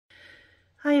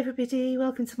Hi everybody,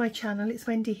 welcome to my channel. It's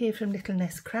Wendy here from Little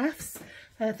Nest Crafts.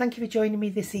 Thank you for joining me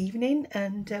this evening,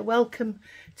 and welcome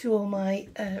to all my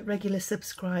regular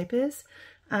subscribers.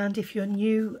 And if you're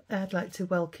new, I'd like to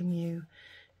welcome you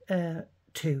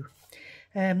too.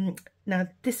 Now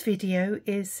this video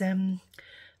is the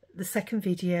second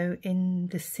video in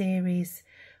the series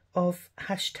of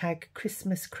hashtag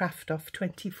Christmas Craft Off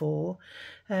 24.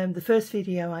 The first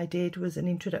video I did was an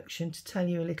introduction to tell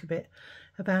you a little bit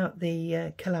about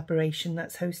the collaboration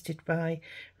that's hosted by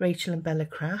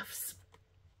RachandBellaCrafts.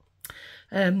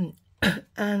 And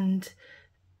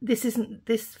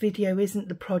this video isn't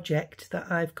the project that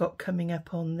I've got coming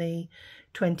up on the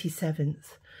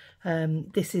 27th.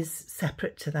 This is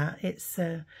separate to that. It's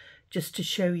just to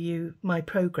show you my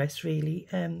progress, really,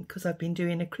 because I've been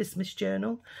doing a Christmas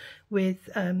journal with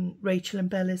Rachel and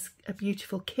Bella's A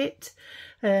Beautiful Kit.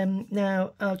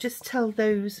 Now, I'll just tell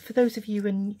those, for those of you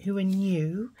who are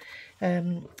new,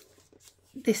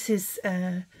 this is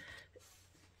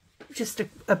just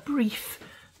a brief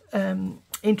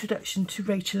introduction to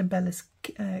Rachel and Bella's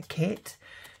kit.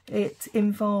 It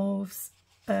involves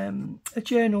a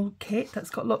journal kit that's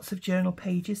got lots of journal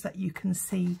pages that you can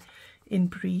see in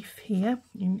brief here,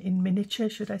 in miniature,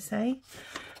 should I say.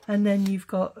 And then you've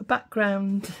got a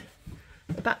background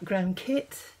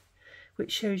kit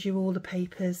which shows you all the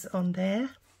papers on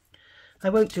there. I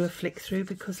won't do a flick through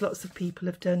because lots of people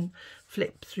have done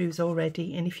flip throughs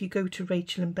already, and if you go to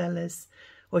Rachel and Bella's,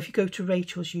 or if you go to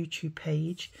Rachel's YouTube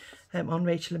page on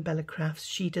Rachel and Bella Crafts,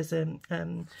 she does a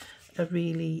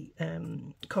really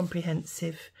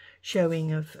comprehensive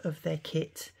showing of their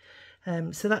kit.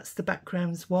 So that's the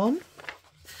backgrounds 1,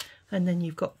 and then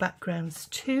you've got backgrounds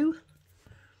 2,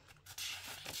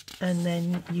 and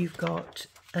then you've got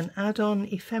an add-on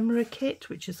ephemera kit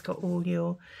which has got all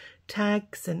your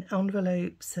tags and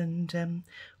envelopes and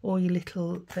all your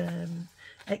little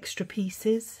extra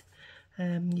pieces.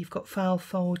 You've got file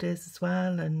folders as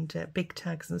well, and big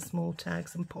tags and small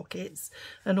tags and pockets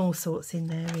and all sorts in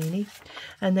there, really.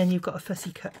 And then you've got a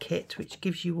fussy cut kit which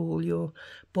gives you all your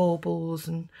baubles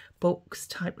and books,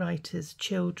 typewriters,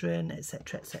 children,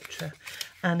 etc, etc.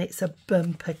 And it's a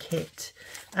bumper kit,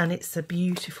 and it's a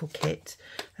beautiful kit.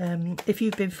 If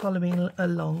you've been following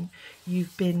along,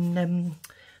 you've been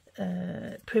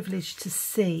privileged to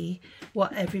see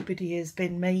what everybody has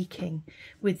been making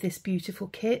with this beautiful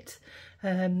kit,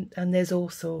 and there's all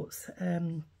sorts.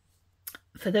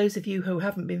 For those of you who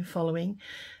haven't been following,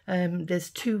 there's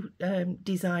 2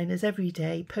 designers every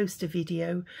day post a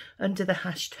video under the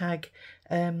hashtag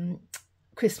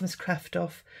Christmas Craft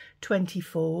Off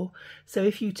 24. So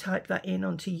if you type that in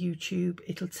onto YouTube,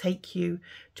 it'll take you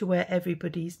to where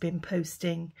everybody's been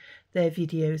posting their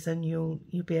videos, and you'll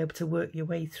be able to work your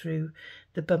way through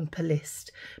the bumper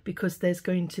list, because there's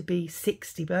going to be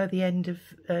 60 by the end of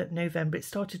November. It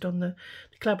started on the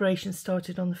collaboration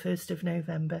started on the 1st of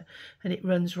November, and it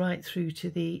runs right through to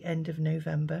the end of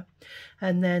November.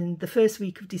 And then the first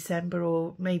week of December,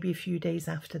 or maybe a few days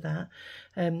after that,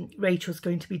 Rachel's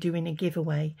going to be doing a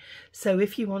giveaway. So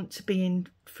if you want to be in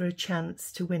for a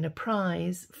chance to win a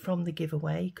prize from the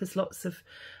giveaway, because lots of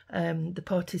the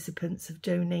participants have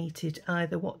donated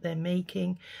either what they're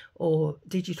making or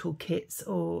digital kits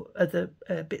or other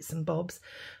bits and bobs.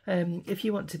 If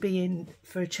you want to be in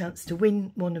for a chance to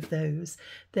win one of those,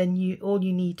 then all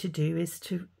you need to do is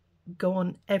to go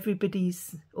on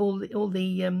everybody's, all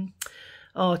the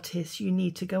artists, you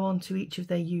need to go on to each of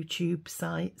their YouTube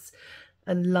sites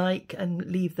and like and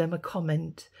leave them a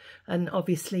comment. And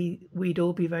obviously we'd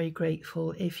all be very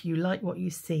grateful if you like what you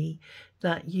see,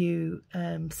 that you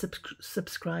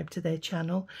subscribe to their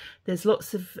channel. There's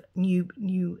lots of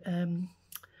new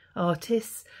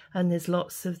artists, and there's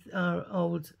lots of our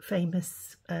old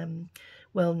famous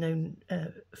well-known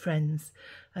friends.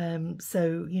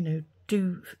 So, you know,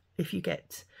 do, if you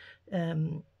get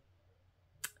an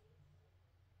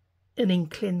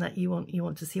inkling that you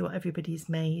want to see what everybody's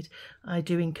made, I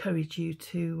do encourage you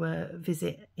to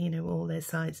visit, you know, all their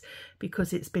sites,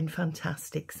 because it's been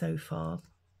fantastic so far.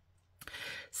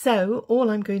 So all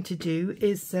I'm going to do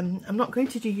is I'm not going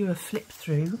to do you a flip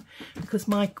through, because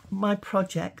my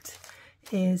project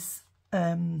is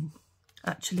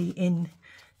actually in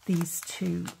these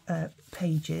 2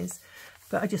 pages,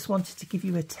 but I just wanted to give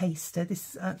you a taster.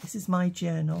 This is my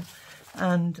journal,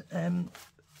 and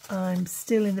I'm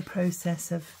still in the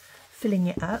process of filling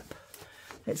it up.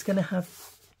 It's going to have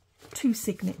 2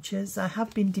 signatures. I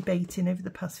have been debating over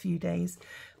the past few days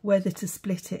whether to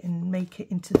split it and make it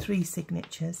into 3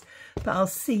 signatures, but I'll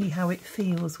see how it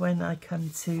feels when I come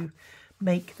to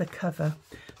make the cover,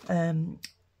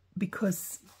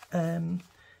 because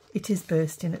it is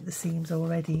bursting at the seams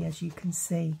already, as you can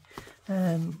see.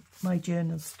 My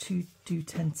journals do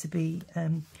tend to be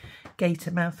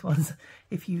gator mouth ones.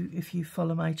 If you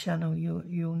follow my channel,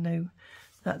 you'll know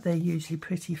that they're usually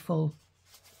pretty full.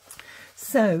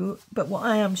 So, but what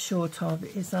I am short of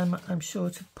is I'm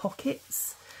short of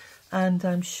pockets, and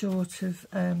I'm short of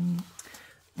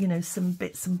you know, some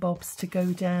bits and bobs to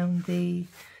go down the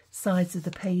sides of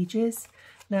the pages.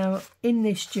 Now, in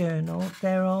this journal,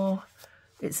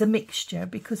 it's a mixture,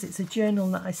 because it's a journal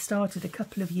that I started a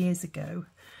couple of years ago,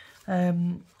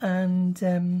 and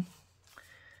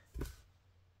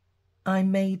I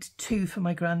made 2 for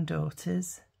my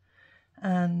granddaughters,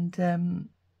 and then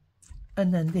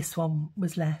this one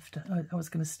was left. I was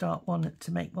going to start one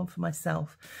to make one for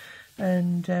myself,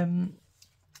 and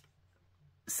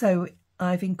so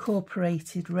I've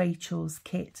incorporated Rachel's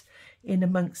kit in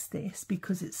amongst this,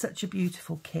 because it's such a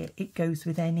beautiful kit. It goes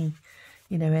with any,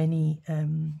 you know, any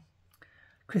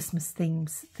Christmas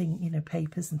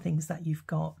papers and things that you've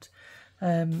got.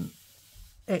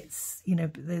 It's, you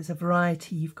know, there's a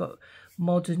variety. You've got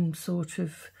modern sort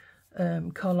of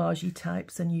collage-y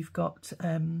types, and you've got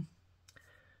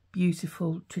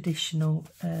beautiful traditional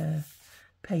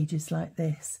pages like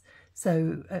this.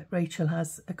 So Rachel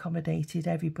has accommodated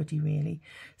everybody, really.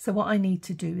 So what I need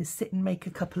to do is sit and make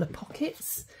a couple of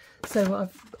pockets. So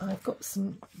I've got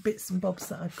some bits and bobs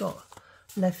that I've got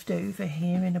left over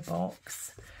here in a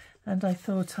box, and I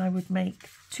thought I would make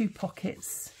 2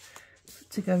 pockets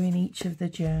to go in each of the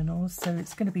journals. So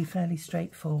it's going to be fairly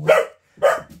straightforward.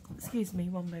 Excuse me,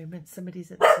 one moment,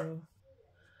 somebody's at the door.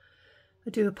 I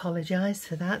do apologise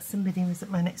for that. Somebody was at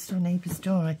my next door neighbour's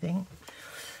door, I think.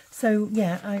 So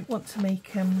yeah, I want to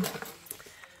make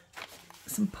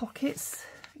some pockets,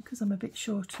 because I'm a bit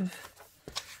short of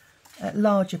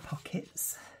larger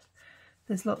pockets.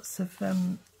 There's lots of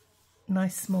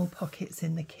nice small pockets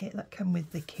in the kit that come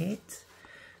with the kit,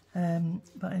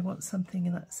 but I want something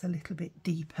that's a little bit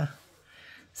deeper.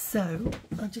 So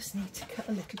I just need to cut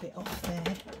a little bit off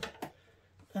there,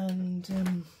 and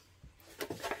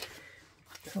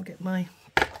I'll get my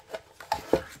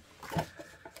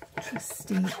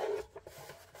trusty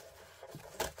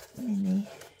mini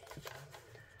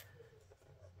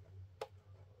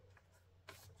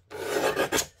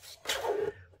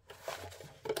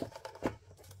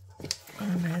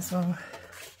I may as well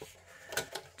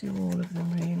do all of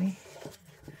them, really,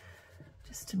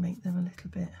 just to make them a little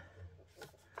bit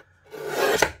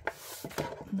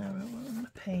narrower on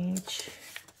the page.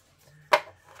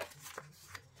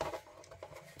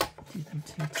 Do them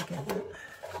 2 together.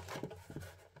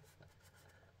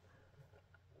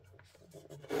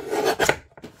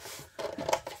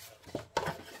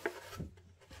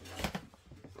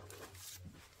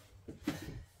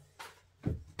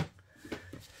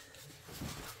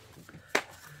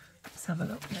 Let's have a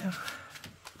look now.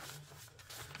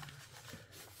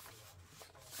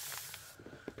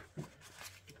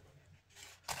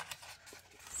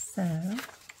 So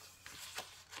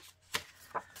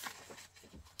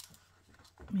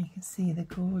you can see the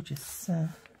gorgeous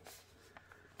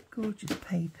gorgeous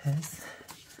papers.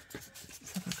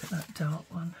 Let's have a look at that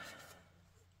dark one.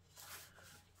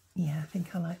 Yeah, I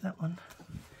think I like that one.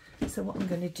 So what I'm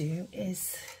going to do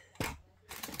is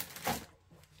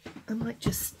I might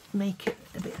just make it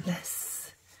a bit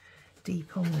less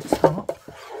deep on the top.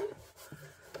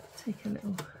 Take a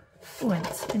little,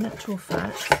 in actual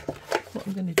fact, what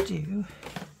I'm going to do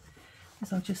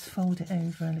is I'll just fold it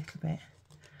over a little bit,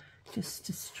 just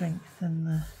to strengthen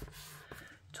the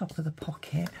top of the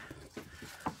pocket,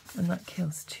 and that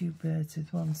kills 2 birds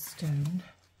with 1 stone.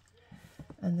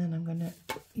 And then I'm going to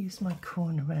use my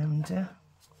corner rounder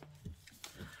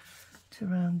to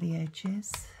round the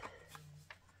edges.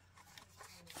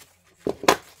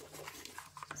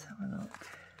 Let's have a look.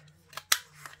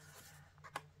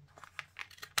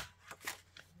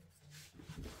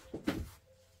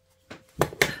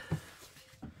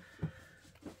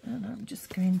 And I'm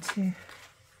just going to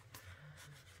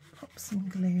pop some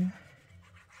glue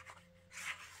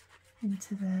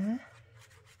into there.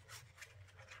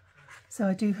 So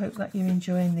I do hope that you're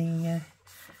enjoying the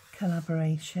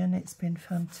collaboration. It's been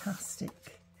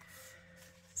fantastic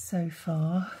so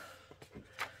far.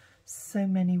 So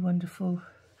many wonderful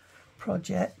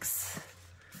projects.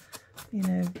 You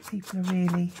know, people are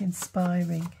really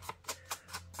inspiring,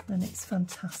 and it's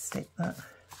fantastic that,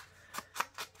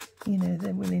 you know,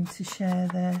 they're willing to share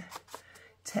their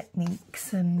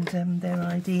techniques and their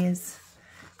ideas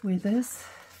with us.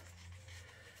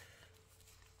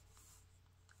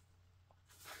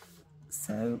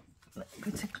 So I'm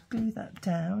going to glue that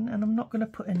down, and I'm not going to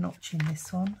put a notch in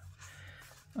this one.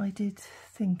 I did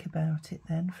think about it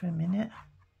then for a minute,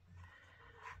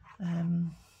 but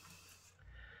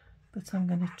I'm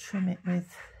going to trim it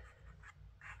with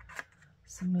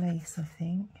some lace, I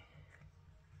think.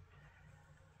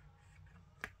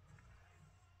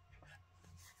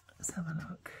 Let's have a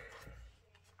look.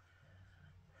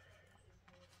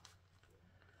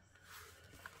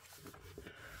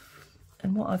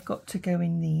 And what I've got to go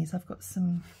in these, I've got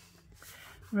some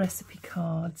recipe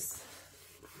cards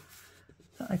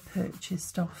that I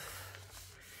purchased off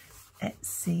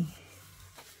Etsy.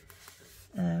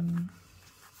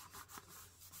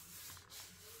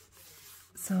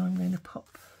 So I'm going to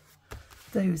pop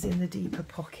those in the deeper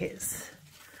pockets.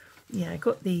 Yeah, I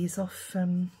got these off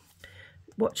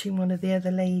watching one of the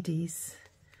other ladies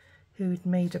who'd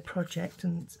made a project,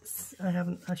 and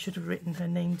I should have written her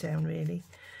name down really.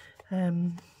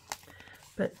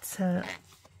 But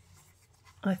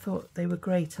I thought they were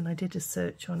great, and I did a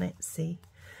search on Etsy.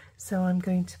 So I'm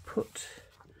going to put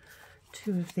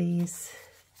 2 of these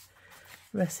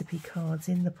recipe cards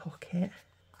in the pocket,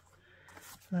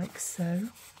 like so.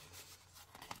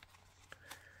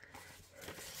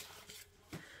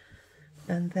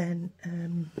 And then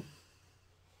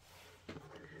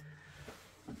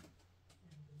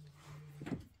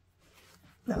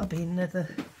that'll be another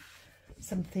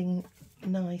something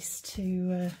nice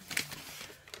to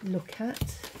look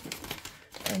at.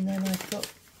 And then I've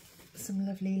got some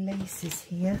lovely laces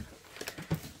here.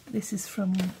 This is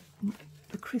from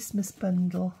the Christmas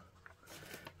bundle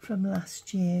from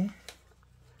last year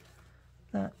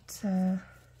that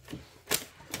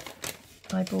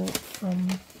I bought from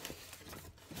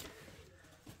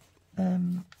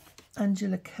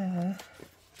Angela Kerr,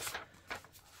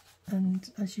 and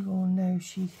as you all know,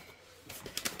 she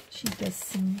does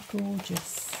some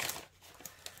gorgeous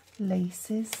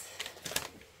laces.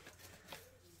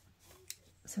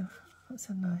 So that's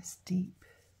a nice deep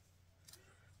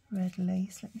red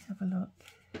lace. Let me have a look.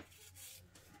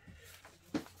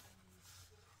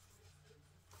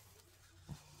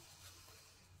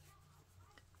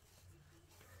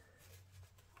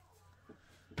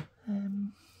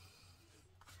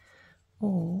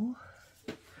 Or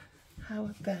how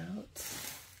about,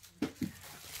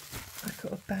 I've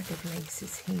got a bag of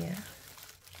laces here.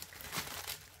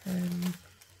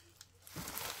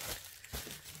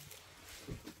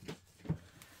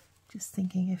 Just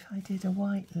thinking if I did a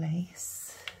white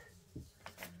lace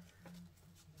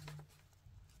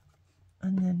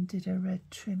and then did a red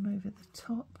trim over the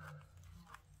top.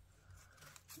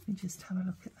 Let me just have a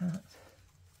look at that.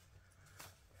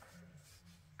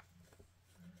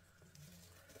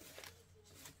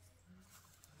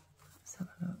 Let's have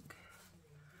a look.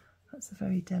 That's a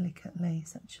very delicate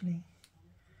lace actually.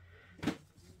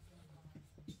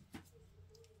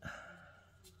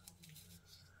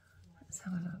 Let's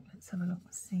have a look, let's have a look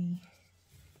and see.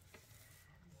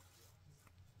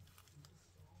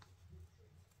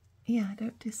 Yeah, I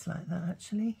don't dislike that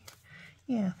actually.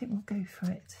 Yeah, I think we'll go for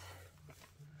it.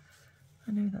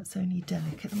 I know that's only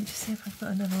delicate. Let me just see if I've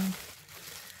got another one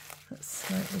that's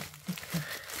slightly thicker.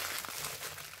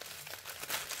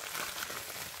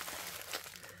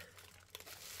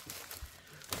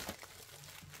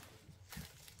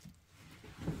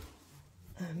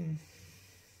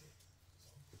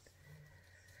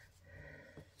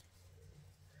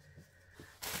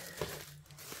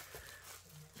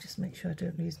 Just make sure I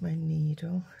don't lose my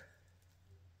needle.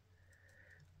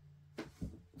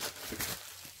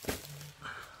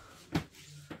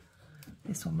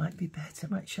 This one might be better,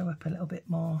 might show up a little bit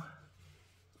more.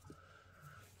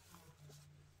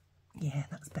 Yeah,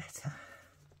 that's better.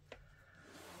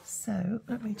 So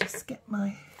let me just get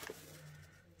my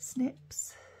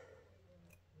snips.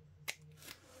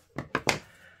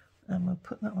 And we'll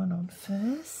put that one on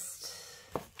first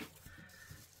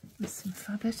with some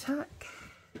Fab-O-Tac.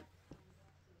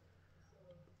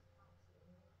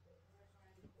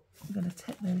 I'm going to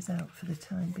take those out for the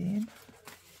time being.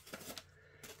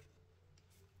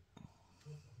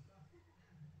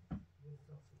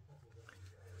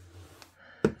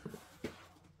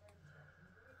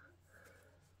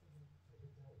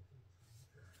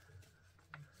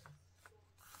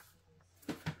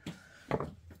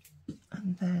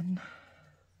 And then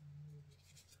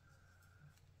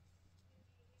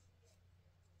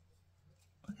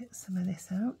I'll get some of this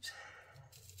out.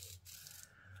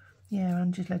 Yeah,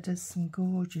 Angela does some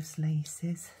gorgeous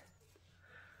laces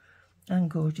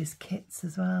and gorgeous kits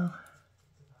as well.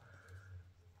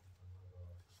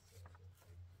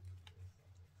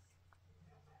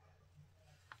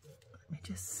 Let me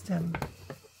just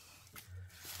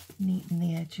neaten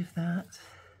the edge of that.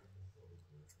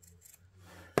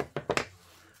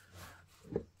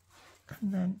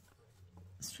 and then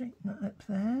straighten that up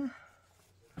there.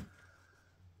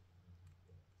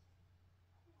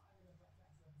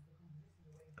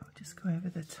 I'll just go over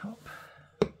the top.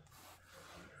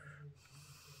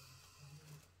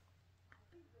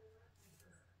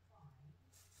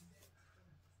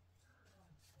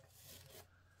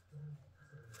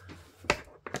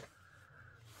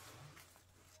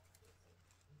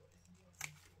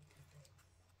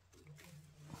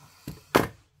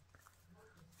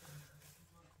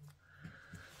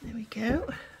 There we go.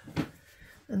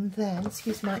 And then,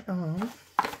 excuse my arm,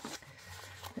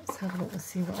 let's have a look and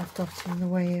see what I've got in the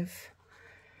way of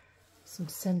some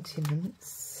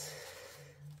sentiments.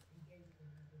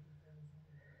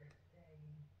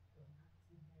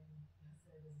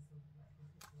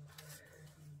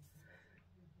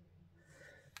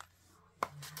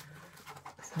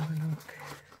 Let's have a look.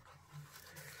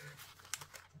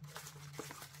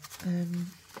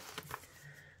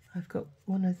 I've got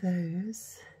one of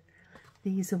those.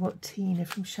 These are what Tina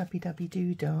from Shabby Dabby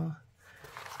Doodah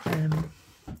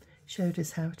showed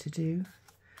us how to do.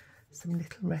 Some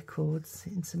little records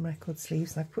in some record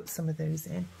sleeves. I put some of those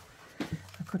in.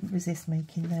 I couldn't resist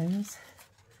making those.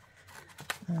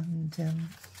 And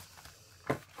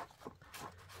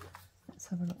let's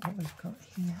have a look what we've got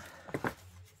here.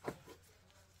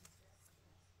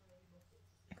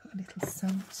 I've got a little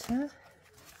Santa.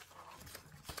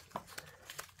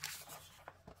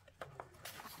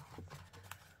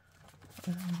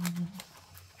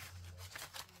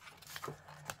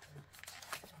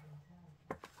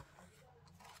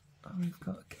 We've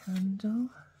got a candle.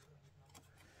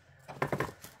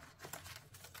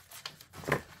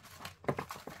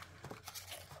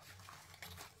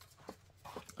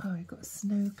 Oh, we've got a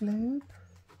snow globe.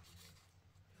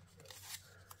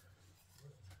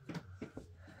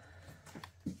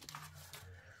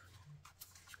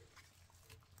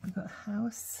 We've got a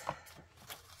house.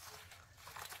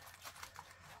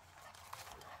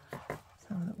 Let's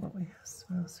have a look what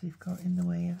else we've got in the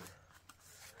way of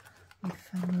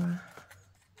ephemera.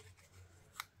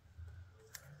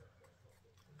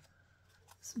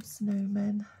 Some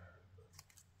snowmen.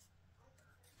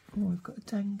 Oh, we've got a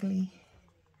dangly,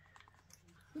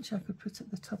 which I could put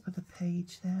at the top of the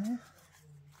page there.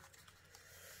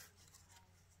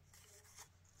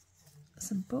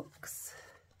 Some books.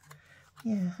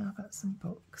 Yeah, how about some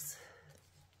books?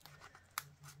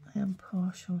 I am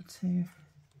partial to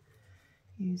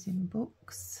using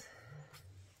books.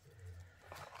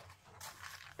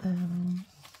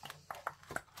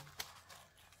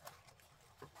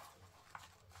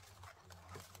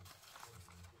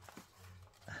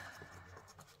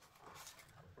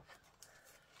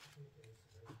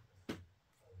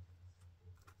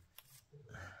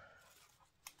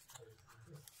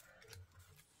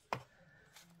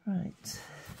 Right,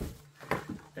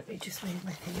 let me just move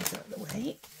my things out of the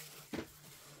way.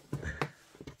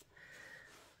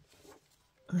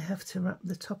 I have to wrap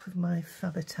the top of my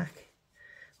Fab-A-Tack,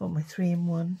 or my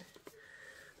 3-in-1,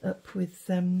 up with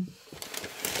some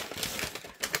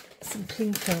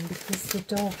cling film because the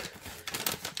dog,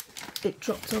 it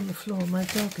dropped on the floor. My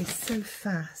dog is so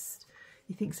fast,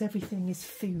 he thinks everything is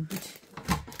food,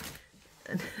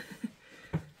 and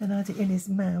had it in his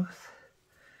mouth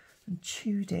and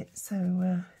chewed it,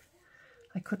 so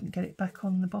I couldn't get it back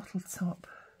on the bottle top.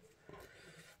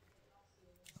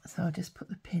 So I'll just put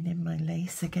the pin in my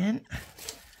lace again.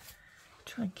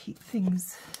 Try and keep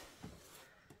things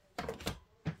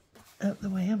out the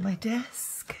way on my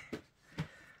desk.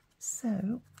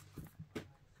 So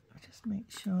I'll just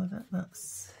make sure that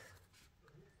that's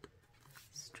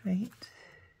straight.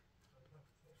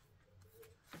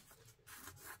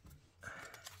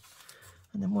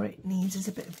 And then what it needs is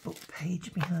a bit of book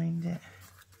page behind it.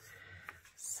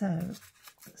 So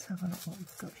let's have a look what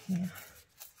we've got here.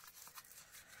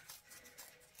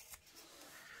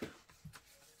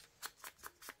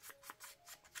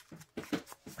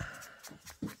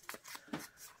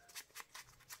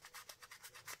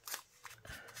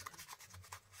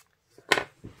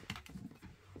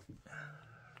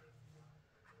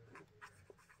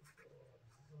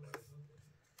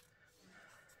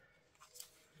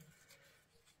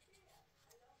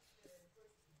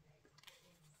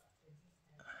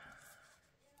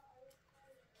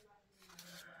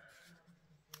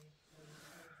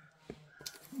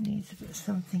 Needs a bit of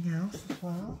something else as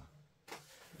well.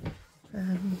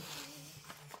 Let's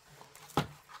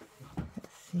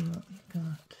see what we've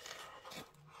got.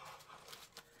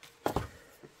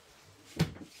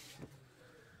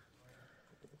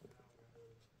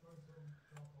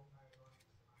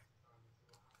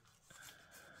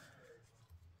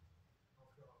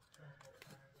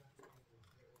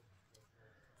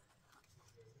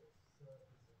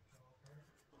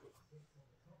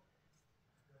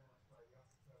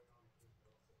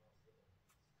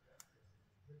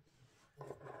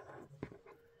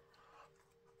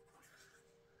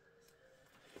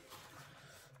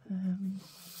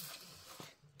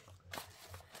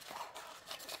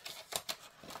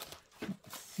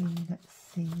 Let's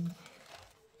see.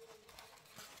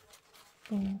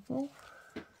 Bauble.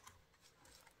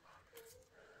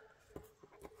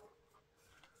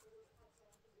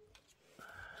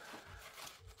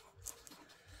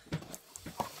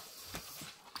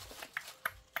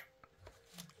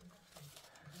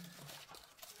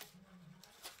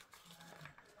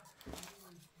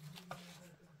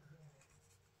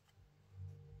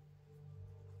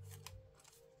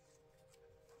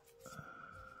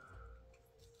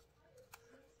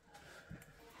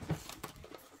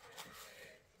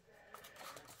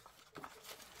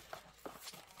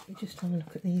 Just have a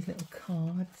look at these little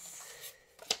cards.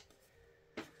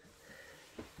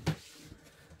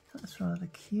 That's rather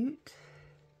cute.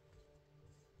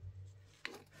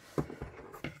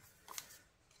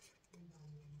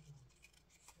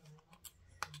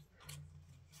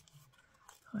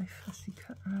 High fussy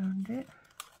cut around it.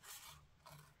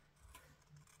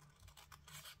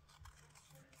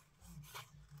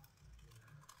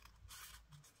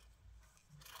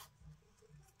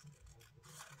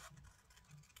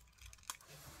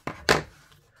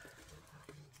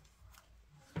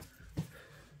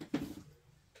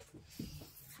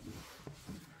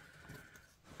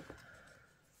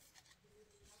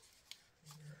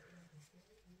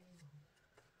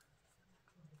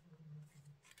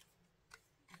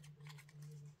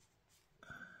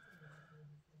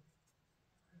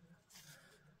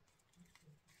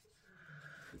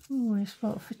 Oh, there's a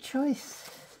lot for choice.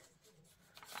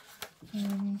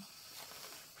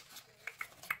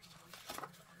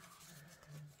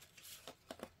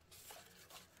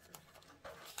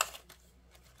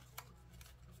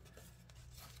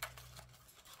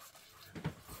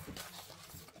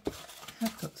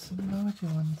 I've got some larger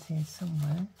ones here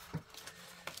somewhere.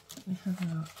 Let me have a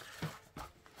look.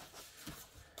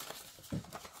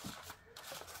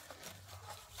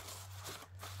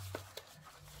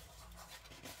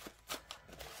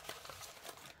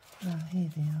 Oh, here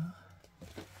they are.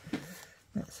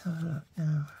 Let's have a look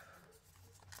now.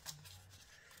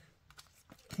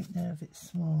 I think they're a bit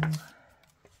small.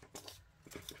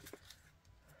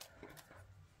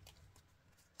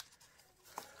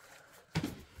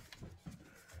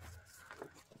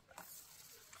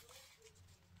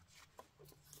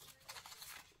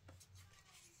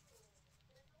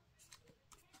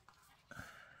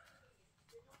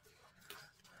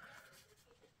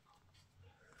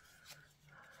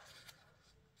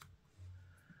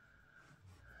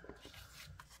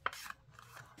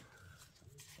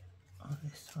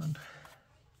 This one.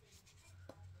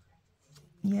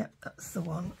 Yep, that's the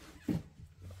one.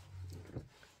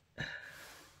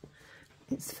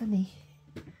 It's funny,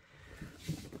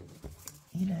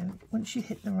 you know, once you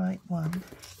hit the right one,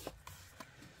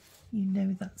 you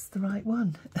know that's the right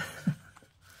one.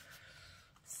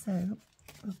 So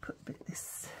we'll put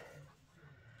this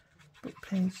book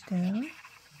page down.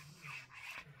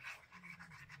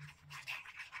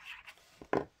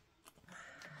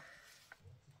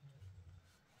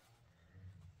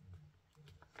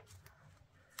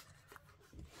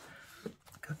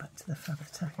 Back to the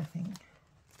Fab-A-Tack, I think.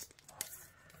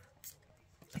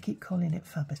 I keep calling it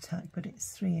Fab-A-Tack, but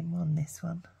it's 3-in-1, this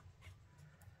one.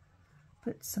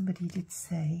 But somebody did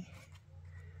say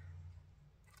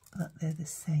that they're the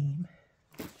same.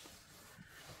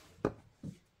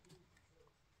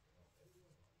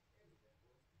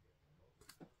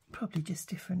 Probably just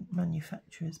different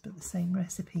manufacturers, but the same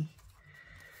recipe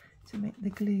to make the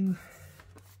glue.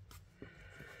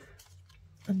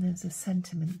 And there's a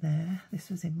sentiment there.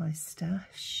 This was in my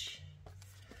stash.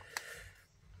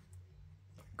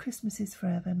 Christmas is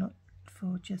forever, not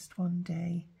for just one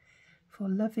day. For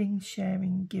loving,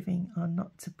 sharing, giving are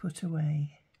not to put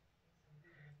away.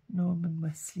 Norman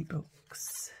Wesley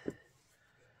Books.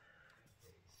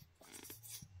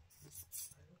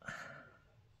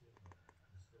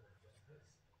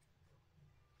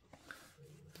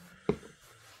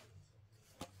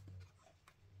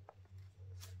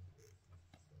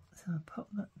 So I'll pop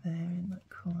that there in that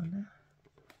corner.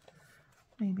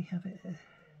 Maybe have it.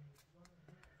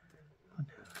 Oh no.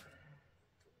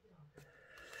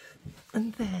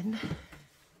 And then,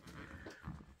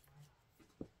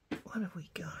 what have we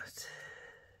got?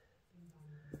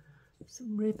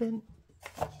 Some ribbon.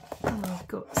 And I've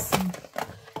got some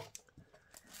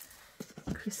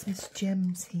Christmas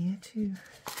gems here too.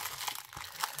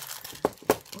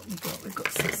 What we got? We've got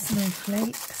some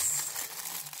snowflakes,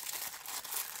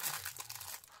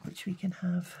 which we can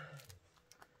have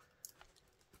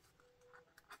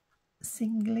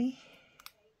singly,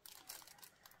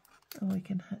 or we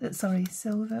can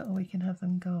silver, or we can have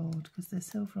them gold, because there's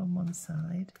silver on one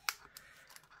side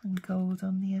and gold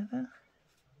on the other.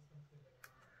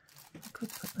 I could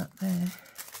put that there.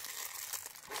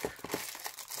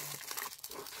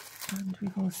 And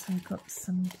we've also got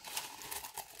some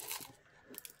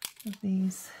of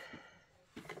these,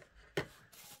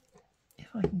 if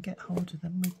I can get hold of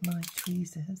them with my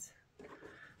tweezers,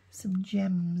 some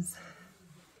gems.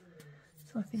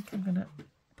 So I think I'm going to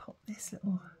pop this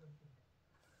little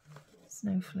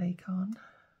snowflake on,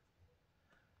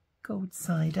 gold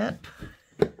side up.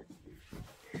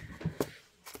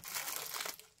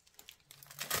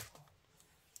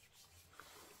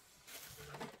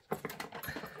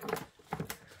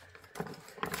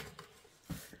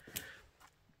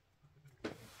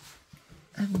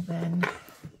 And then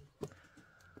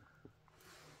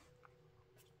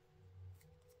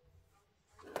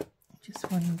just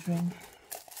wondering,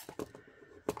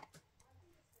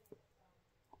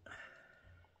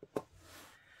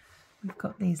 we've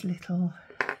got these little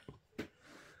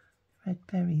red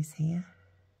berries here,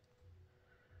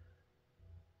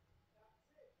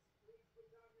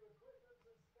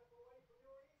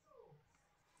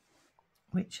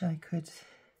 which I could,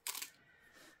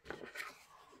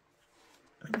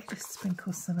 let me just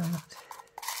sprinkle some out.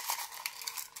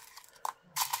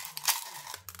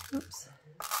 Oops.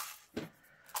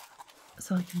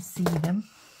 So I can see them,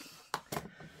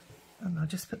 and I'll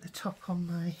just put the top on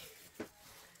my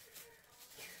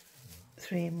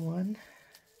 3-in-1.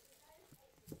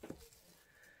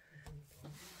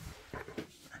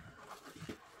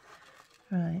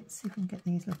 Right, see if we can get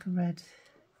these little red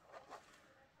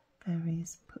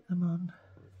berries, put them on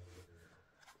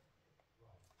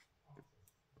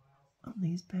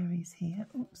these berries here.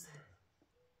 Oops.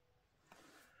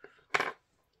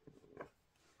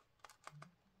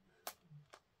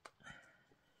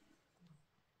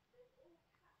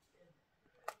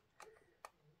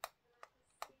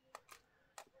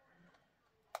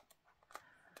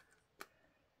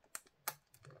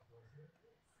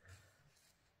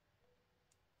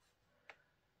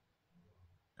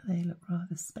 They look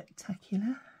rather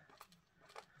spectacular.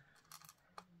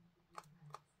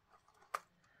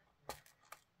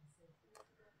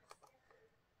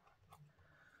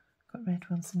 Got red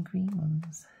ones and green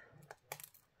ones.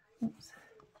 Oops.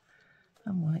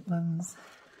 And white ones.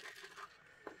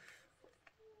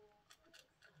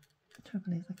 The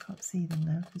trouble is I can't see them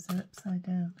now because they're upside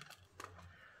down.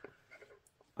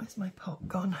 Where's my pot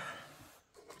gone?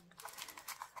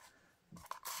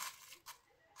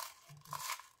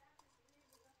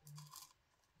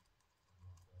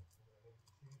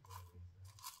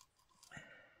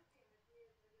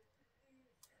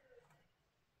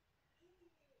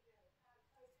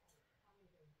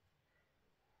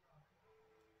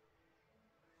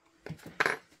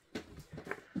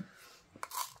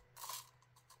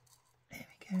 There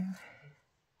we go.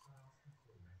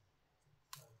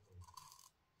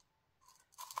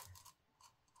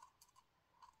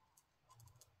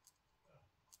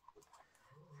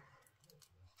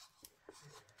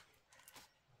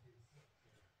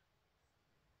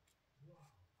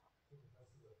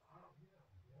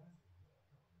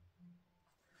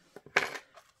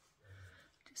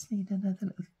 Just need another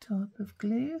little dab of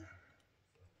glue.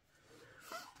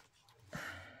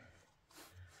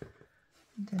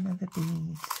 And another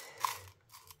bead.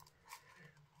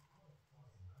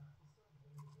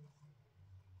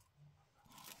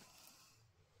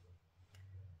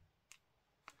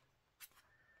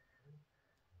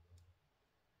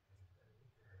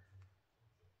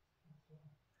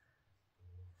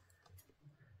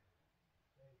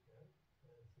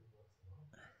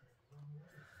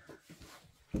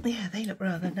 Yeah, they look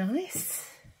rather nice.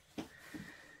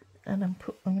 And I'm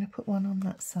going to put one on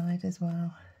that side as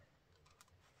well.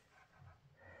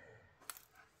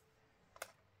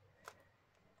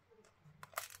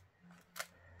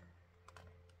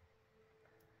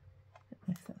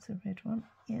 If that's a red one.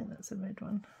 Yeah, that's a red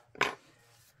one.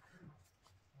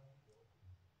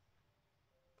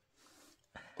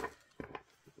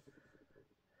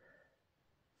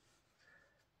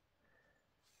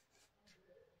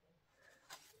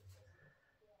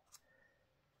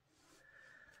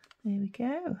 There we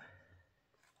go.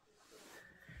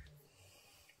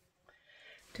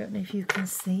 Don't know if you can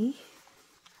see.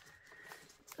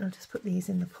 I'll just put these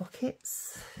in the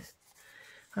pockets.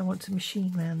 I want to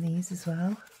machine round these as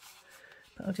well,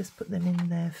 but I'll just put them in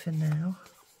there for now.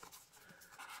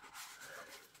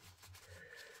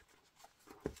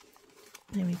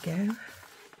 There we go.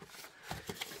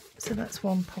 So that's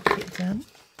one pocket done.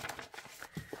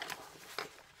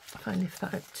 If I lift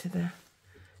that up to the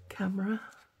camera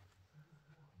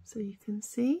so you can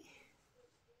see.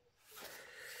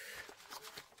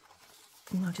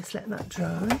 And I'll just let that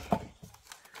dry,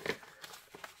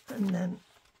 and then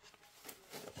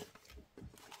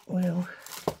we'll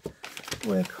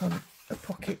work on a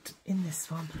pocket in this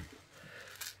one.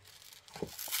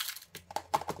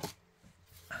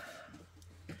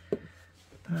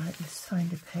 Right, let's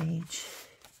find a page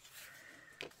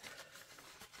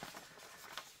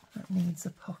that needs a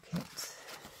pocket.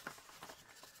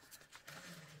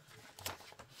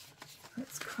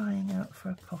 That's crying out for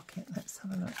a pocket. Let's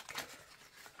have a look.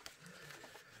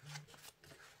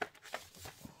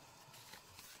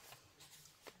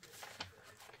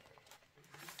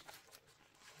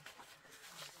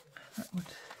 That would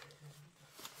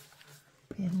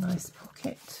be a nice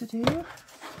pocket to do.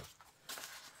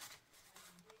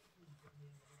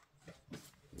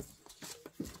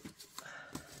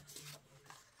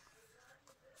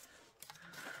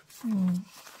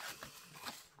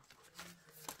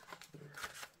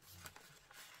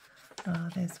 Ah,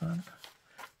 there's one.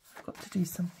 I've got to do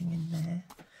something in there,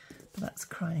 but that's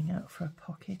crying out for a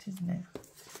pocket, isn't it?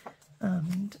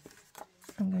 And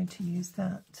I'm going to use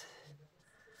that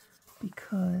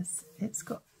because it's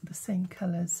got the same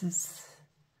colours as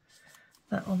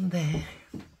that on there.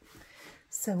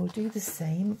 So we'll do the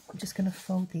same. I'm just going to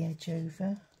fold the edge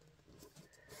over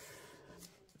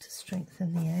to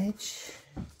strengthen the edge.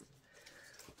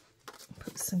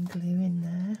 Put some glue in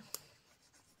there.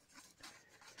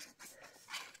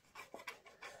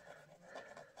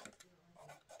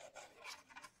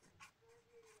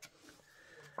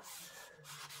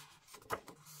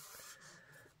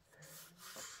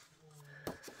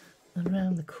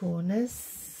 Around the corners.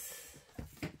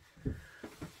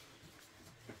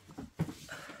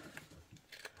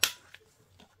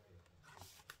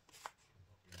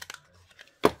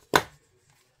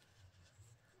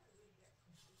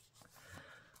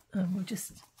 And we'll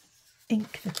just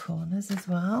ink the corners as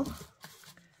well.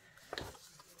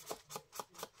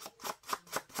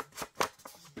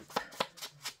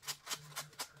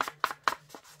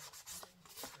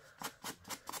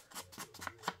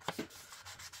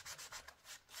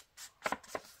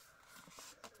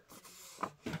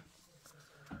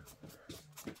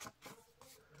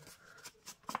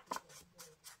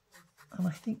 And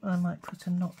I think I might put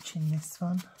a notch in this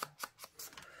one.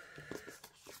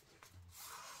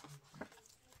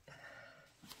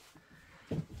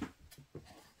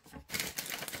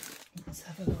 Let's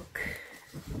have a look.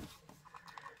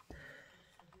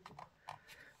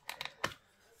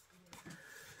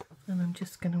 And I'm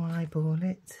just going to eyeball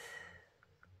it.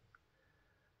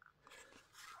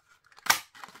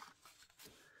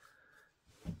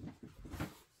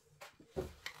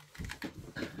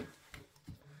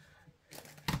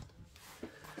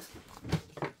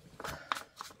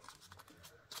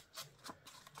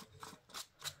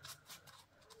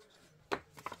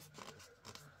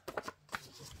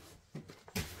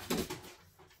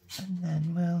 And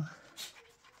then we'll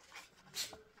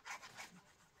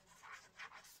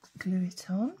glue it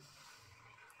on.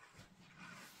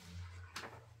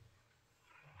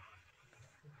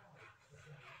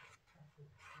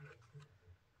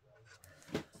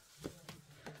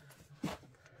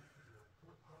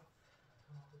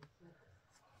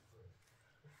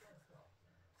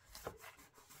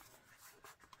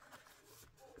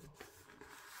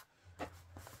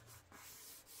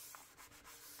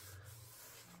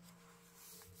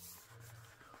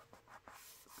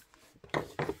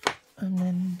 And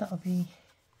then that'll be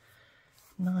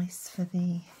nice for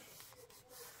the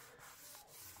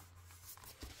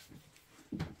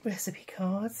recipe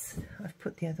cards. I've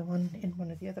put the other one in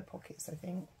one of the other pockets, I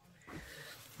think.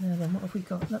 Now then, what have we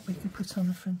got that we can put on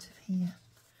the front of here?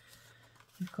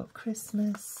 We've got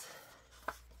Christmas.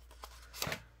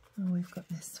 Oh, we've got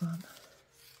this one.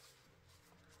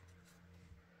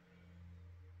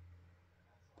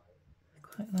 I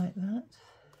quite like that.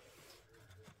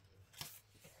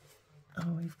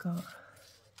 Oh, we've got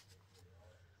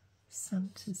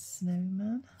Santa's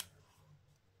snowman.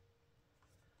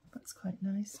 That's quite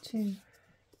nice too.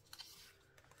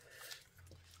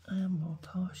 I am more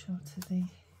partial to the...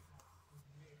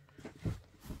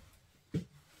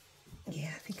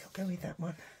 Yeah, I think I'll go with that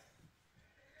one.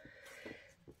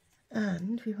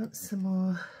 And we want some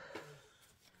more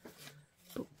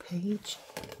book page.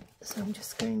 So I'm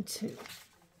just going to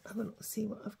have a look, see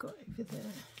what I've got over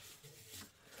there.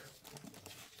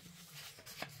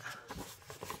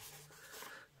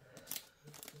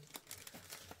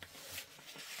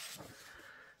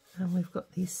 And we've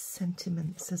got these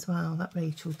sentiments as well that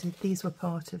Rachel did. These were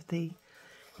part of the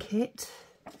kit.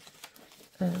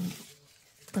 And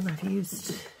I've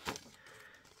used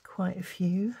quite a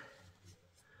few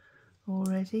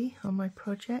already on my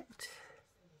project.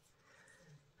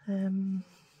 Now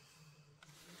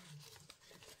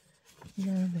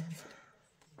then,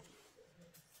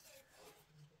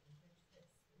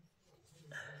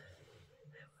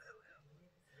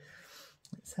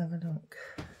 let's have a look.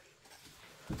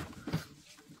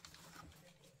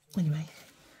 Anyway,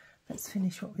 let's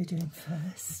finish what we're doing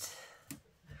first.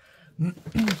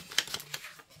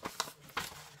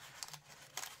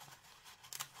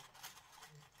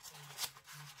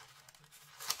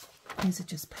 These are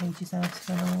just pages out of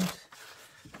an old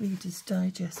Reader's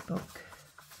Digest book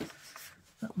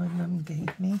that my mum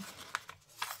gave me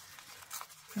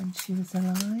when she was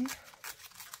alive.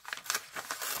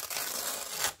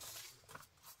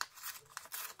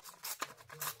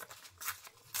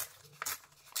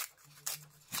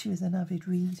 She was an avid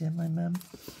reader, my mum.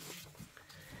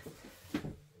 Let's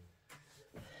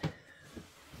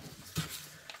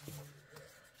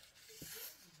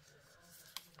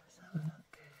have a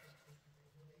look.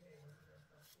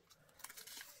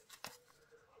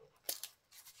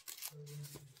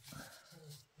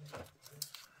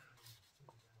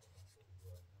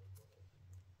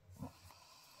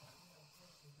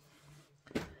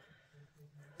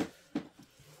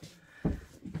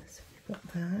 So we've got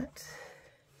that.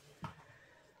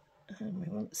 And we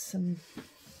want some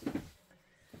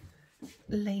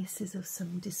laces of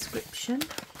some description.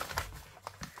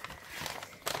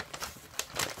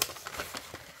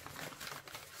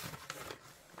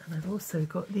 And I've also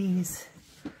got these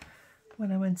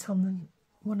when I went on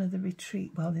one of the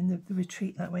retreat, well, in the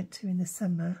retreat that I went to in the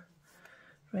summer,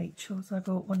 Rachel's, I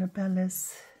bought one of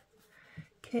Bella's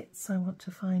kits. I want to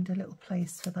find a little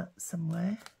place for that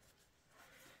somewhere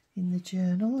in the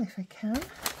journal if I can.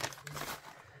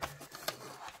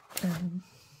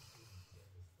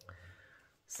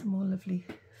 Some more lovely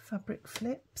fabric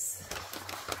flips,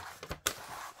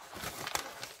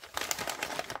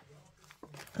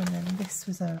 and then this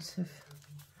was out of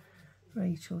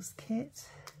Rachel's kit,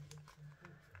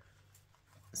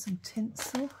 some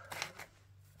tinsel,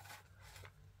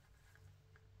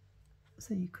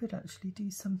 so you could actually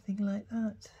do something like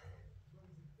that,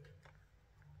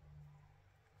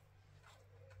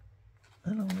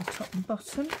 along the top and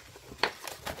bottom.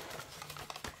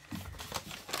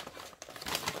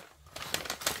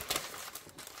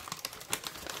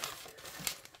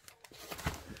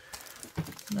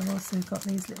 And I've also got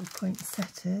these little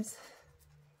poinsettias,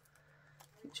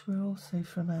 which were also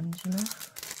from Angela,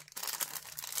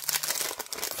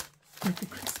 with the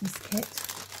Christmas kit.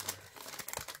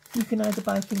 You can either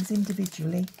buy things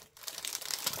individually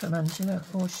from Angela,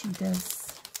 or she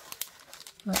does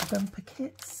like bumper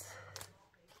kits.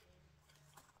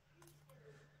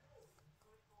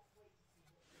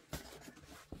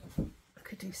 I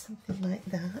could do something like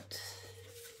that.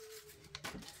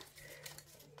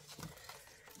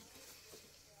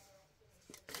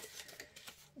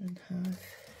 And have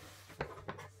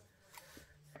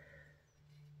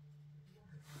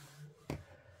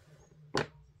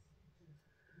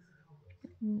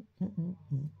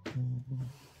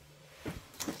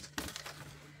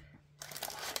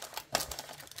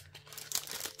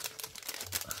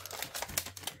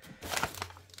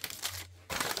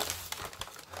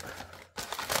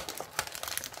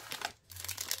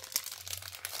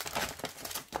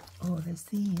oh, there's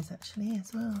these actually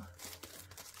as well.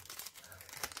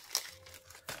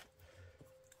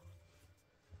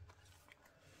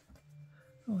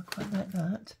 Oh, I quite like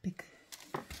that. Big,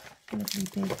 lovely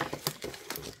big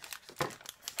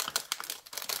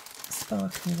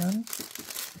sparkly one.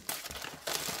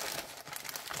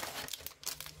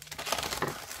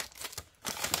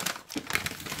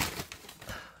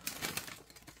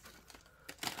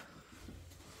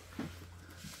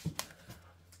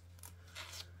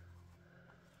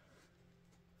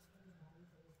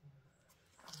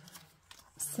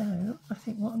 So I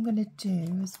think what I'm going to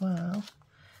do as well,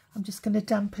 I'm just going to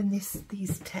dampen the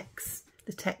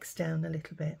text down a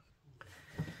little bit,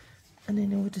 and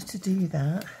in order to do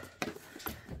that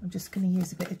I'm just going to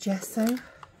use a bit of gesso.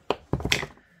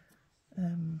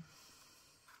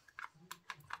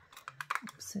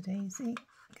 Oopsie-daisy,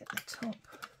 get the top.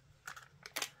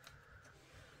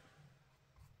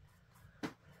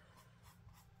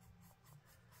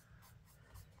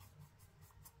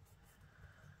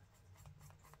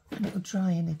 And it'll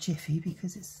dry in a jiffy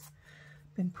because it's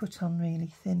been put on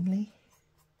really thinly.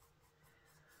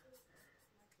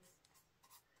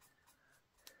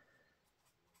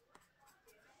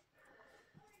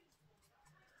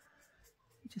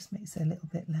 It just makes it a little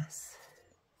bit less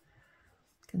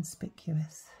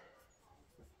conspicuous.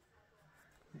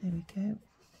 There we go.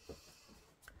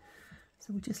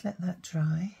 So we'll just let that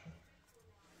dry.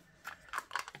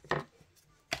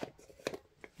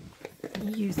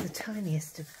 You use the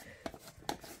tiniest of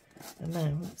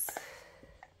amounts.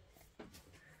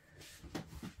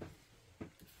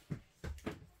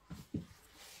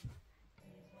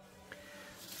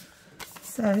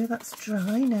 So that's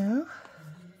dry now.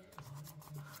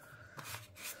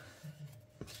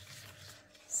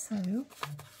 So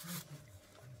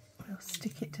we'll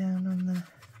stick it down on the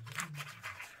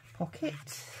pocket.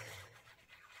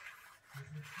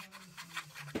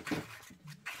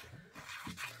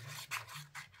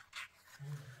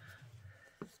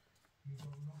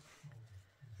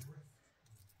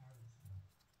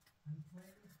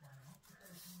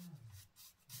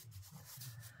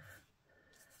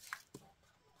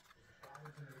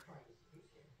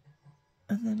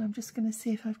 And then I'm just going to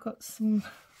see if I've got some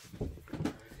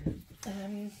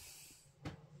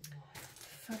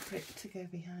fabric to go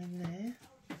behind there.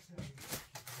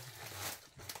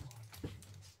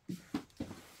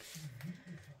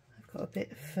 I've got a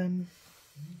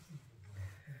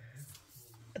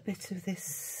bit of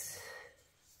this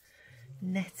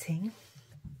netting.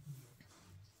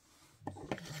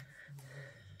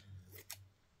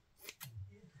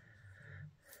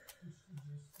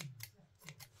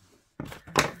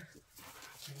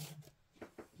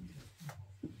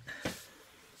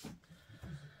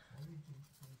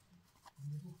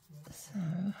 So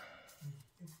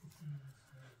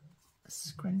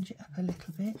scrunch it up a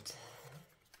little bit.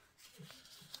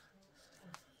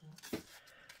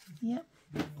 Yep,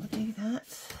 we'll do that.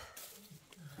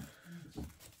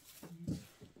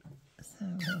 So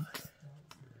we'll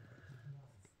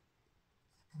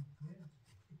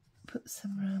put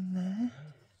some around there.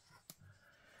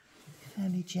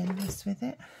 Fairly generous with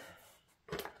it,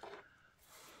 because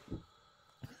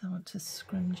I want to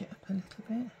scrunch it up a little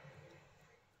bit.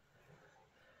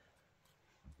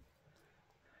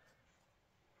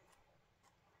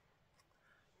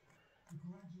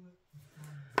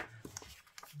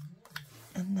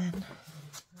 And then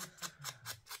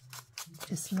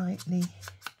just lightly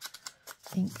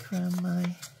ink around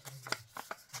my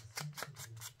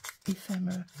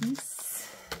ephemera piece.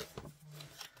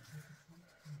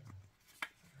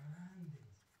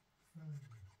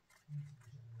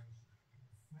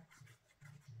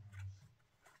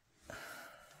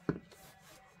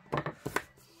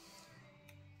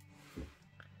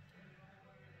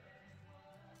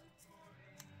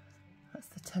 That's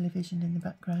the television in the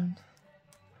background.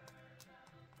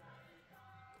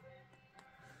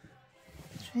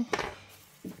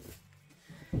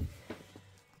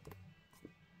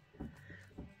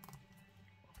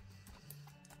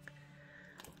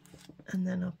 And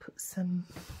then I'll put some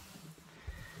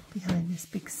behind this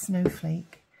big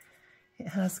snowflake. It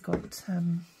has got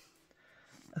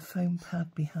a foam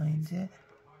pad behind it.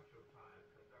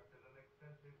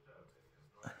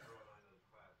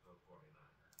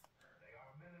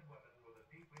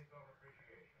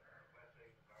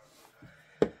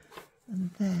 And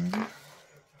then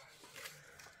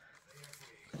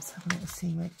let's have a little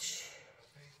see which.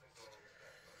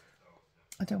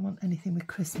 I don't want anything with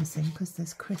Christmas in, because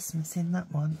there's Christmas in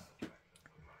that one.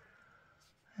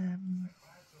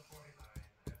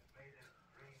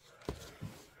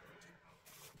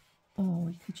 Or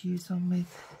we could use one with,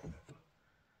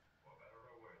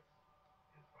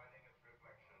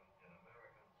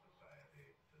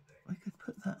 we could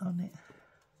put that on it.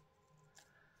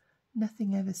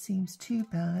 Nothing ever seems too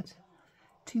bad,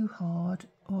 too hard,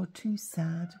 or too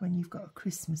sad when you've got a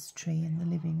Christmas tree in the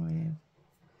living room.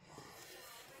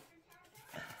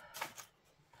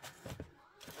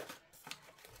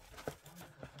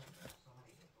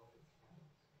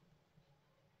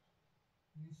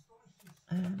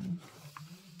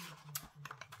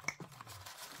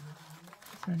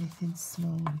 Is there anything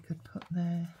small we could put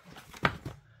there?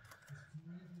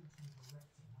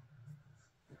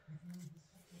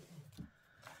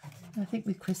 I think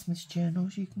with Christmas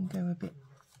journals you can go a bit,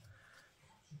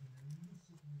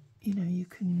 you know, you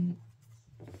can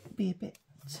be a bit,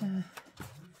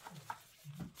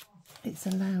 it's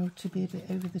allowed to be a bit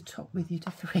over the top with your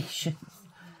decorations.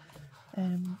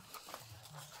 Yeah,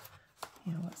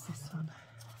 what's this one?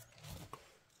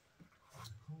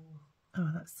 Oh,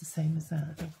 that's the same as that.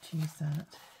 I don't choose that.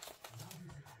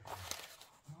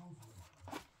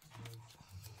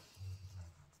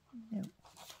 No.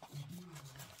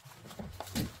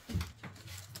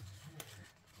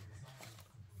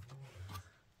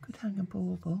 Could hang a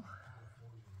bauble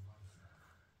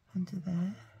under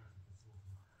there,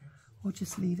 or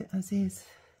just leave it as is.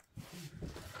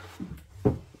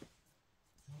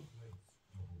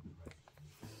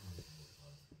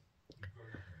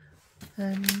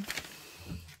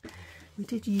 We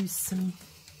did use some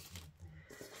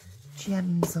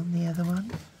gems on the other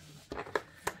one,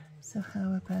 so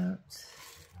how about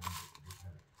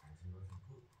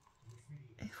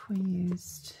if we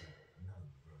used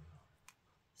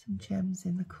some gems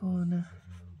in the corner?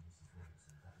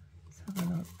 Let's have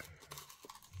a look.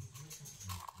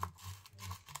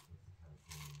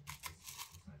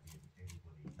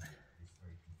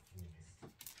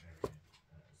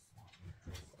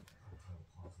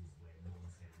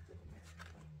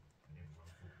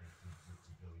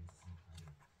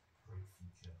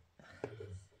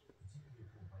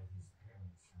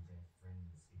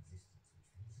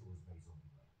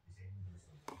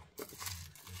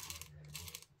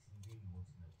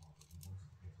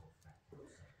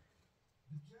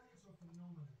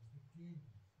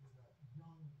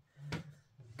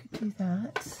 Could do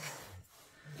that.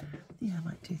 Yeah, I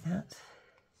might do that.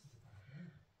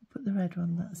 Put the red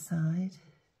one that side.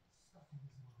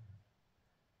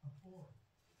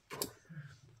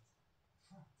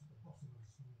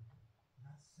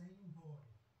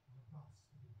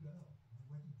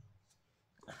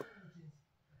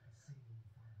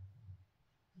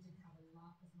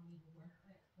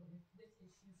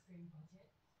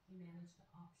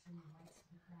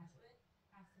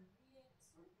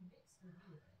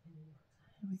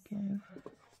 Here we go.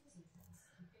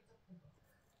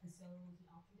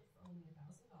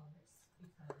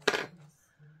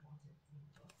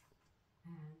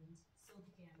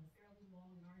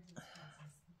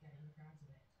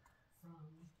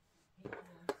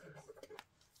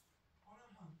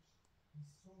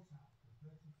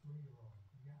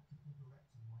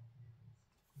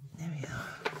 There we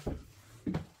are.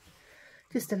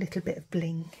 Just a little bit of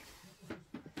bling.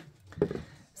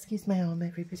 Excuse my arm,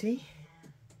 everybody.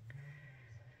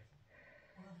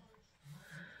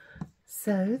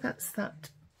 So that's that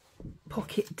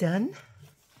pocket done.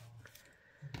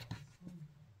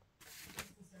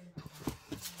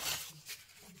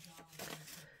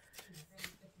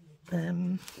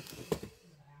 And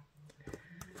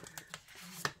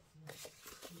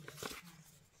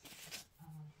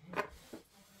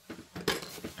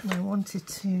I wanted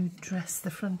to dress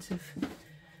the front of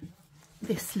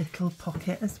this little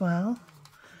pocket as well.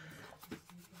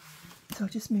 So I'll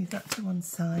just move that to one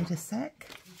side a sec.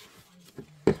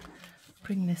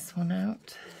 Bring this one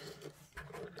out.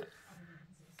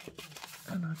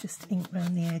 And I'll just ink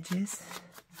round the edges.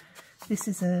 This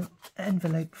is an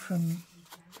envelope from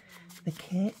the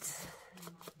kit.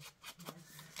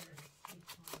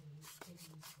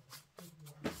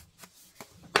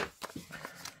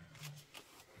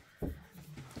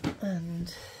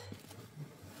 And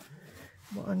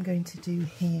what I'm going to do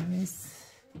here is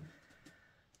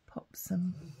pop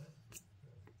some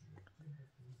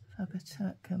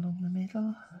Faber-Tuck along the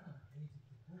middle.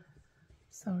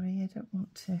 Sorry, I don't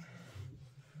want to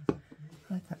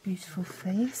hide that beautiful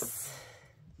face.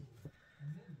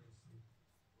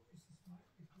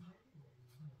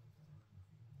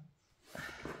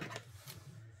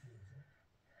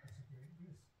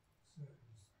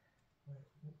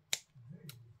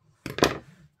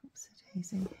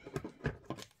 Oopsie-daisy.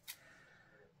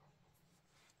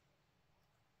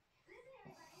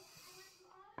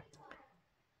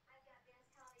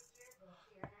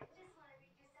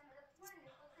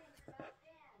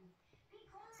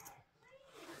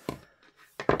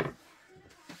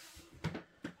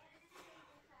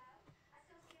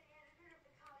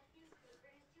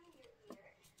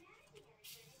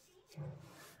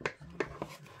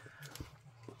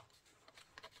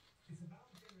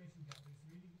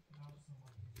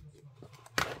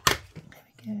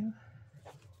 Go.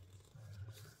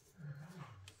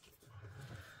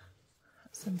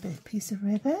 Some big piece of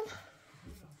ribbon,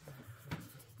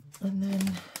 and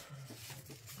then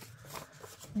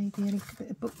maybe a little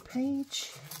bit of book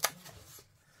page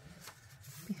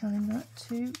behind that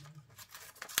too.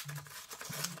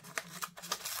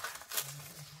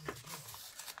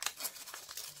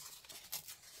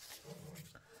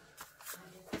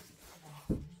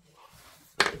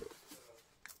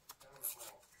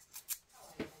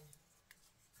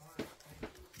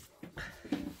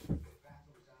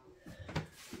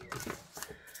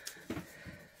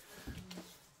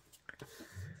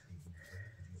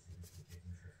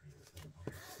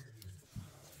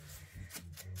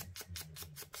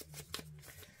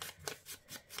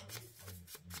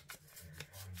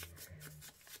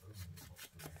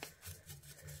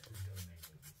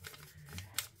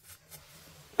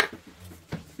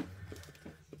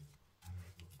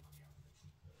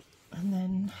 And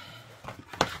then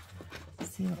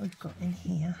see what we've got in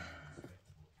here.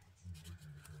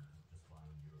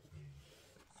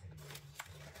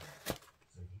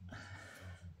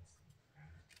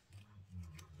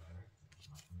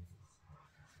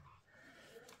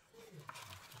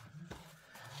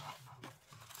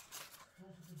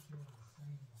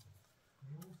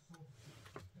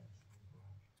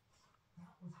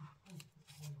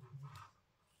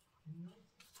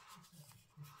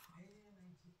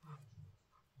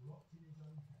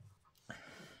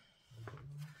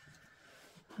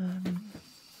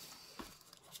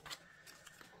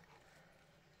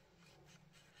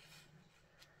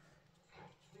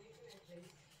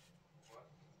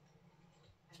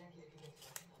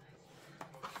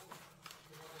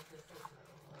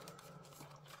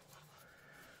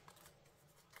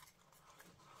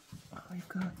 We've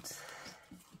got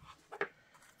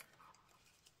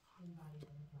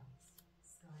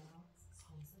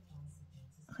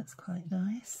that's quite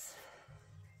nice.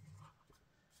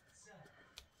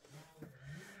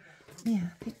 Yeah,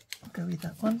 I think I'll go with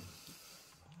that one.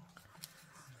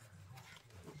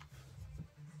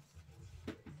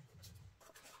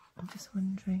 I'm just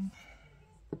wondering,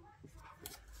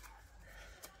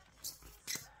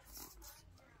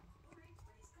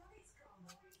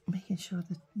 making sure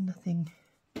that nothing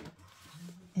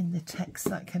in the text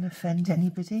that can offend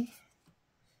anybody.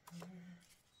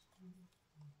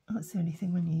 That's the only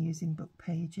thing when you're using book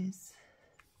pages.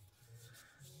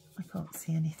 I can't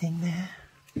see anything there.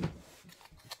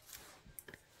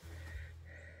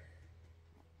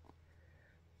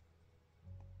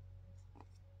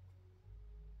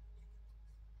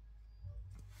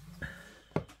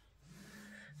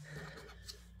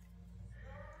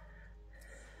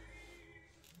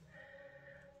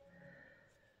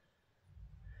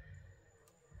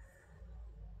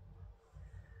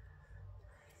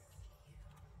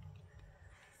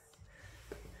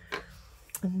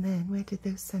 And then where did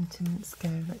those sentiments go?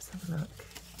 Let's have a look.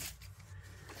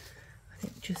 I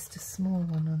think just a small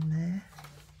one on there.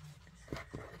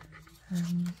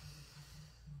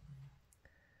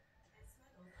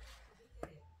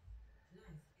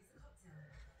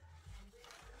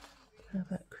 How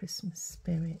about Christmas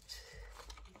spirit?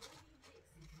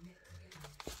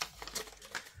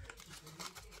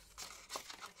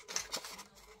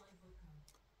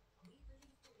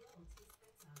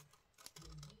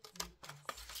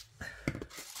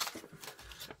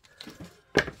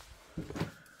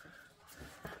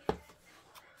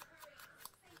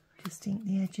 Just ink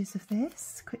the edges of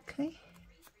this quickly.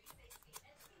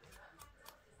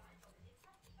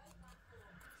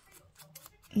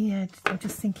 Yeah, I'm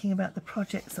just thinking about the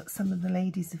projects that some of the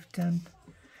ladies have done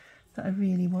that I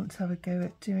really want to have a go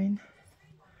at doing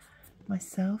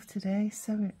myself today.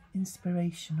 So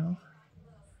inspirational.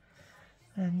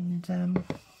 And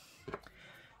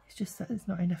it's just that there's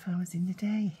not enough hours in the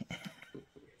day.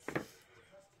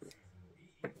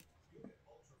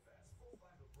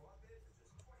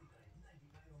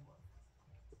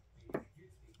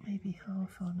 Maybe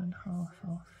half on and half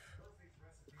off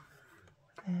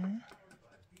there.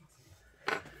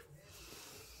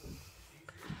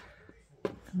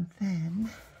 And then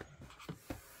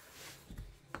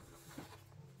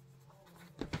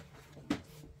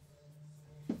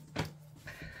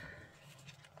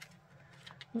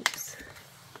oops.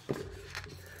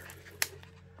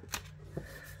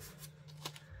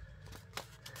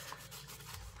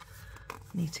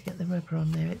 Need to get the rubber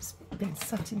on there. It's been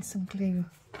sat in some glue.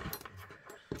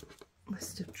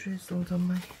 Must have drizzled on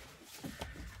my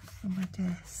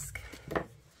desk.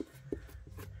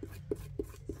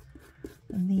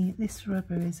 And this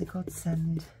rubber is a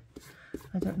godsend.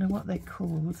 I don't know what they're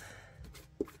called,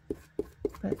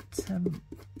 but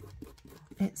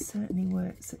it certainly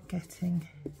works at getting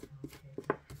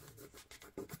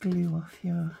glue off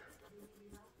your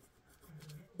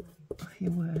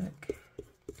work.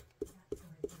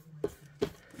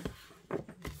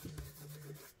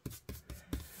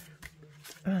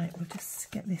 Right, we'll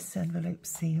just get this envelope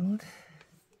sealed.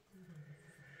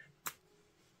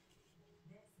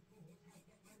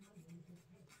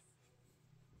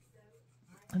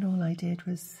 And all I did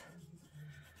was,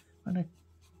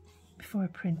 before I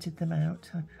printed them out,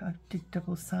 I did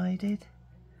double-sided,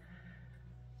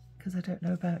 because I don't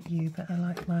know about you, but I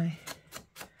like my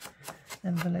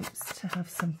envelopes to have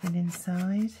something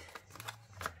inside,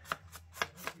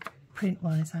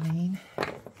 print-wise I mean.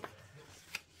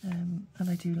 And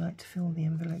I do like to fill the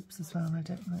envelopes as well. I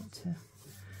don't like to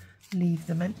leave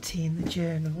them empty in the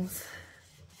journals.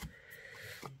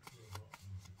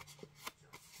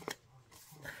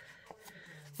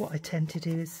 What I tend to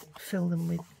do is fill them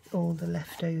with all the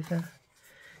leftover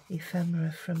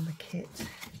ephemera from the kit,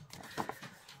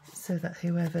 so that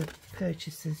whoever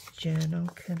purchases the journal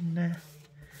can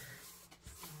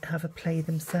have a play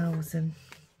themselves. And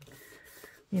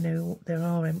you know, there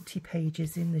are empty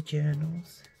pages in the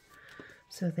journals,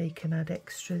 so they can add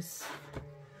extras.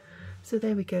 So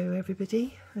there we go,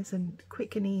 everybody. There's a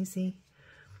quick and easy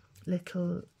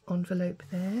little envelope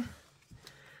there,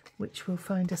 which we'll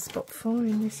find a spot for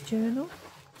in this journal.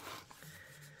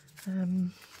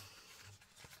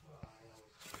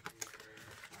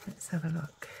 Let's have a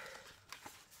look.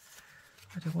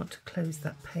 I don't want to close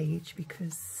that page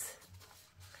because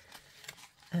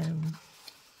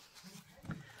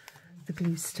the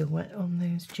glue's still wet on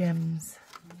those gems.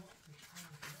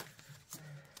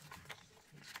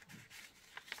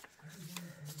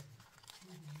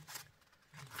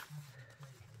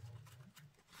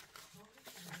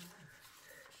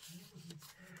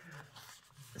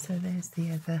 So there's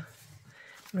the other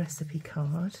recipe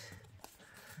card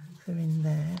for in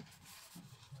there,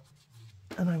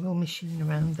 and I will machine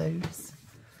around those.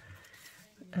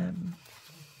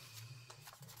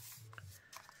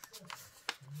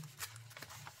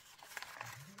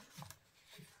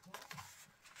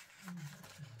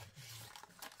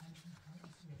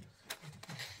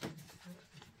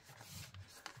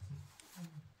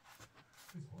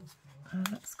 Oh,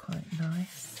 that's quite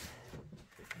nice.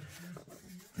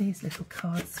 These little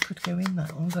cards could go in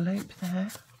that envelope there.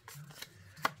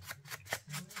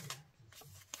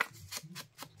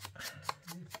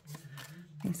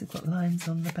 These have got lines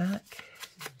on the back.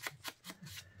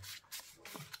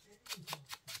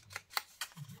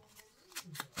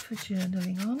 For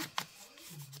journaling on.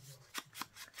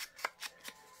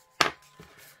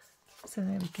 So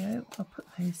there we go. I'll put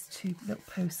those two little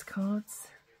postcards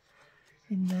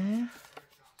in there.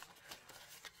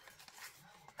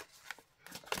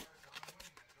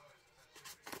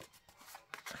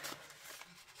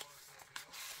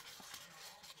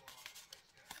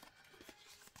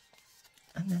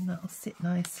 And then that'll sit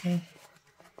nicely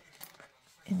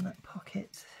in that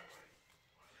pocket.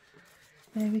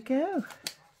 There we go.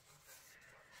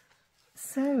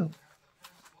 So,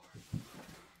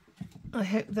 I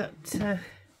hope that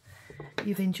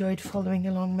you've enjoyed following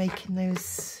along making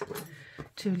those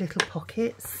two little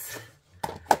pockets.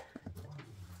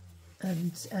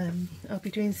 And I'll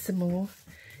be doing some more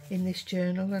in this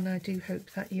journal, and I do hope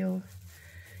that you'll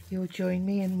join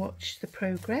me and watch the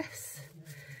progress.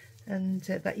 And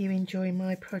that you enjoy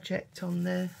my project on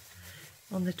the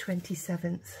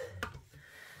 27th.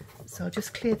 So I'll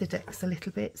just clear the decks a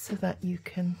little bit so that you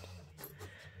can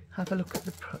have a look at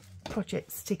the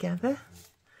projects together,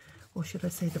 or should I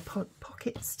say the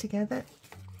pockets together.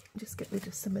 Just get rid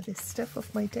of some of this stuff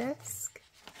off my desk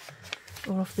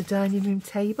or off the dining room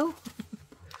table.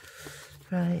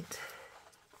 Right,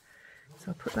 so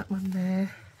I'll put that one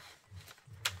there.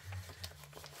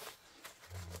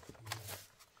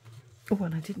 Oh,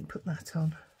 and I didn't put that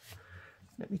on.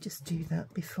 Let me just do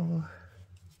that before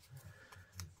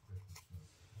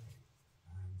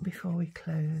we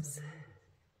close.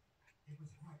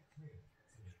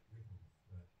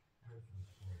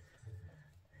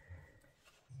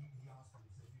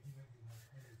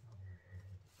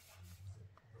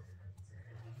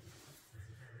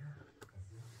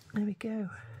 There we go.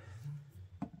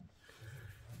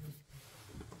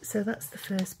 So that's the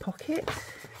first pocket.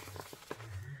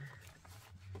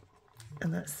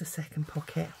 And that's the second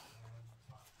pocket.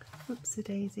 Whoopsie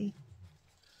daisy.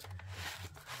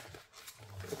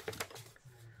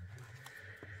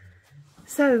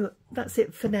 So that's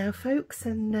it for now, folks,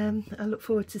 and I look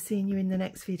forward to seeing you in the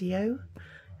next video.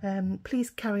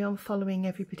 Please carry on following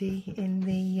everybody in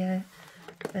the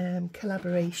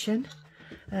collaboration.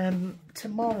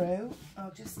 Tomorrow,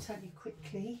 I'll just tell you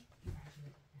quickly,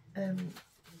 I'll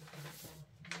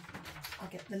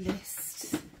get the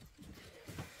list.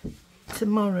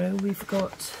 Tomorrow we've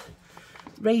got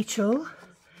Rachel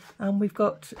and we've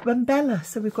got Bella,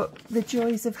 so we've got the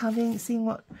joys of seeing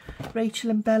what Rachel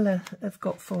and Bella have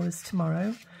got for us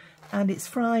tomorrow, and it's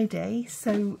Friday,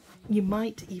 so you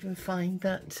might even find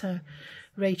that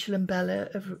Rachel and Bella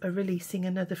are releasing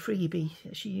another freebie.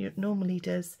 She normally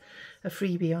does a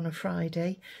freebie on a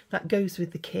Friday that goes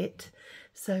with the kit,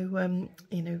 so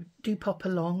you know, do pop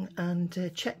along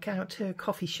and check out her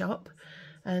coffee shop,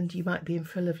 and you might be in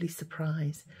for a lovely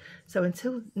surprise. So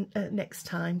until next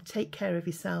time, take care of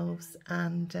yourselves,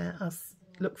 and I'll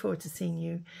look forward to seeing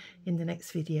you in the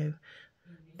next video.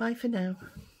 Bye for now.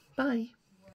 Bye.